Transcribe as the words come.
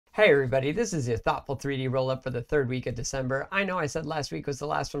Hey everybody, this is your Thoughtful 3D Rollup for the third week of December. I know I said last week was the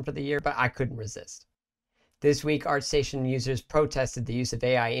last one for the year, but I couldn't resist. This week, Artstation users protested the use of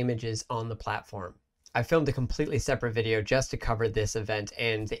AI images on the platform. I filmed a completely separate video just to cover this event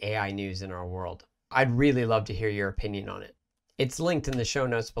and the AI news in our world. I'd really love to hear your opinion on it. It's linked in the show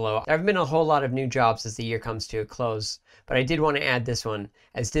notes below. There have been a whole lot of new jobs as the year comes to a close, but I did want to add this one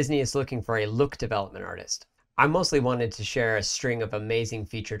as Disney is looking for a look development artist. I mostly wanted to share a string of amazing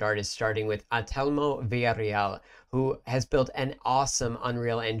featured artists, starting with Antelmo Villarreal, who has built an awesome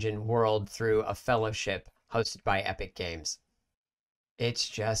Unreal Engine world through a fellowship hosted by Epic Games. It's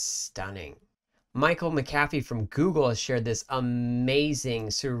just stunning. Mcafee from Google has shared this amazing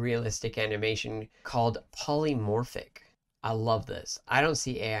surrealistic animation called POLYMORPHIC. I love this. I don't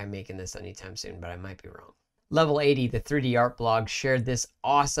see AI making this anytime soon, but I might be wrong. Level 80, the 3D art blog, shared this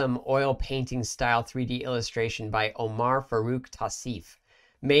awesome oil painting style 3D illustration by Omar Faruq Tawsif,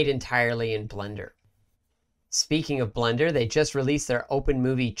 made entirely in Blender. Speaking of Blender, they just released their open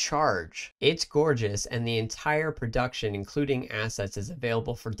movie Charge. It's gorgeous, and the entire production, including assets, is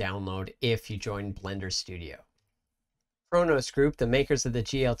available for download if you join Blender Studio. Khronos Group, the makers of the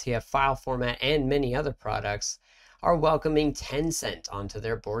GLTF file format and many other products, are welcoming Tencent onto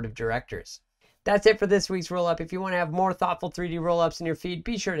their board of directors. That's it for this week's roll-up. If you want to have more thoughtful 3D roll-ups in your feed,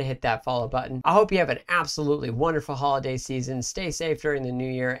 be sure to hit that follow button. I hope you have an absolutely wonderful holiday season. Stay safe during the new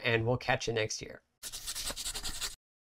year, and we'll catch you next year.